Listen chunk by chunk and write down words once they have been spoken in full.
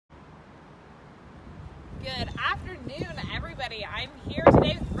Good afternoon, everybody. I'm here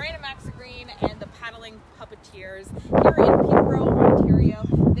today with Brandon Max-Green and the Paddling Puppeteers here in Peterborough, Ontario.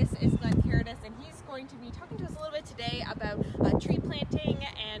 This is Glenn Caritas, and he's going to be talking to us a little bit today about tree planting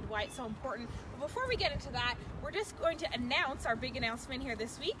and why it's so important. But before we get into that, we're just going to announce our big announcement here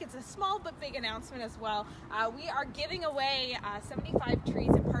this week. It's a small but big announcement as well. We are giving away 75 trees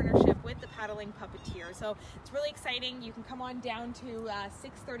in partnership with the Paddling Puppeteers. So it's really exciting. You can come on down to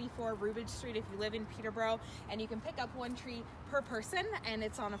 634 Rubridge Street if you live in Peterborough, and you can pick up one tree per person, and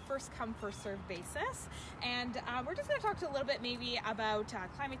it's on a first come first served basis. And we're just going to talk a little bit maybe about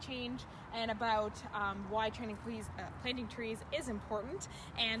climate change and about why planting trees is important,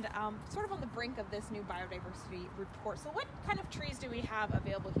 and sort of on the brink of this new biodiversity report. So what kind of trees do we have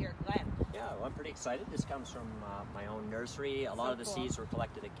available here, Glenn? Yeah, well, I'm pretty excited. This comes from my own nursery. A lot of the seeds were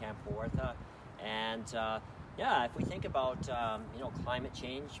collected at Camp Kawartha, and yeah, if we think about climate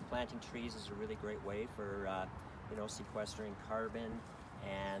change, planting trees is a really great way for sequestering carbon,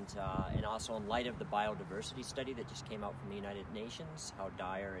 and also in light of the biodiversity study that just came out from the United Nations, how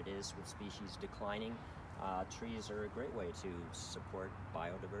dire it is with species declining. Trees are a great way to support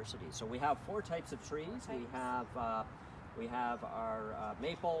biodiversity. So we have 4 types of trees. We have our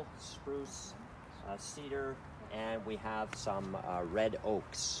maple, spruce, cedar, and we have some red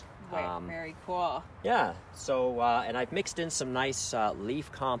oaks. Very cool. Yeah, so and I've mixed in some nice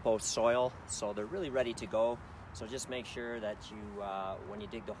leaf compost soil, so they're really ready to go. So just make sure that you, when you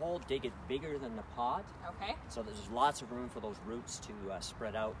dig the hole, dig it bigger than the pot. Okay. So there's lots of room for those roots to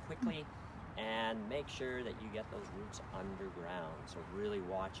spread out quickly, and make sure that you get those roots underground. So really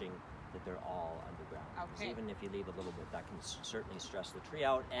watching that they're all underground. Okay. Even if you leave a little bit, that can certainly stress the tree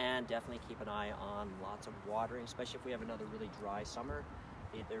out, and definitely keep an eye on lots of watering, especially if we have another really dry summer.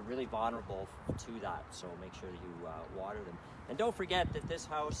 They're really vulnerable to that, so make sure that you water them. And don't forget that this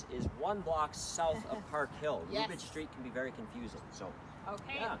house is 1 block south of Park Hill. Yes. Rubridge Street can be very confusing. So.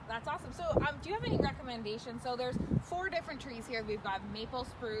 Okay, Yeah. That's awesome. So do you have any recommendations? So there's 4 different trees here. We've got maple,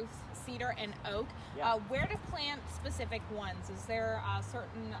 spruce, cedar, and oak. Yeah. Where to plant specific ones? Is there a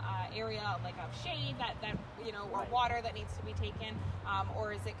certain area like of shade that or Right. water that needs to be taken,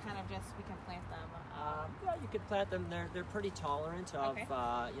 or is it kind of just we can plant them? Yeah, you could plant them. They're pretty tolerant of Okay.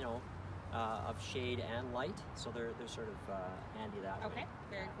 of shade and light, so they're sort of handy that way. Okay,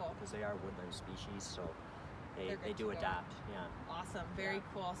 very cool. Because they are woodland species, so They're they good do to go. adapt. Yeah. Awesome, very Yeah.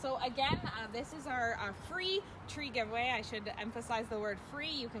 cool. So again, this is our free tree giveaway. I should emphasize the word free.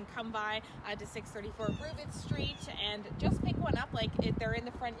 You can come by to 634 Rubridge Street and just pick one up. Like if they're in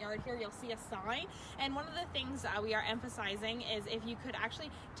the front yard here, you'll see a sign. And one of the things we are emphasizing is if you could actually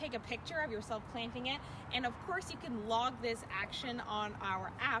take a picture of yourself planting it, and of course you can log this action on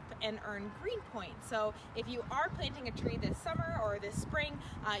our app and earn green points. So if you are planting a tree this summer or this spring,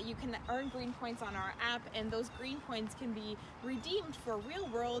 you can earn green points on our app, and those green points can be redeemed for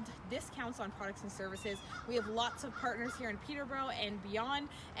real-world discounts on products and services. We have lots of partners here in Peterborough and beyond,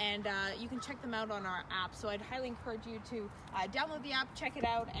 and you can check them out on our app. So I'd highly encourage you to download the app, check it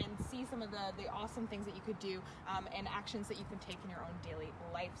out, and see some of the awesome things that you could do and actions that you can take in your own daily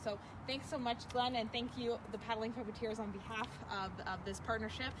life. So thanks so much, Glenn, and thank you, the Paddling Puppeteers, on behalf of this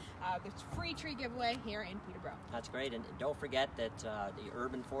partnership. This free tree giveaway here in Peterborough. That's great, and don't forget that the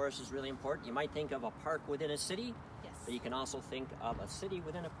urban forest is really important. You might think of a park within a city, Yes. but you can also think of a city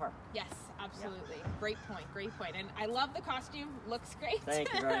within a park. Yes, absolutely. Yeah. Great point, great point. And I love the costume, looks great.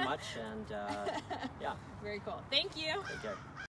 Thank you very much, and yeah. Very cool. Thank you. Take care.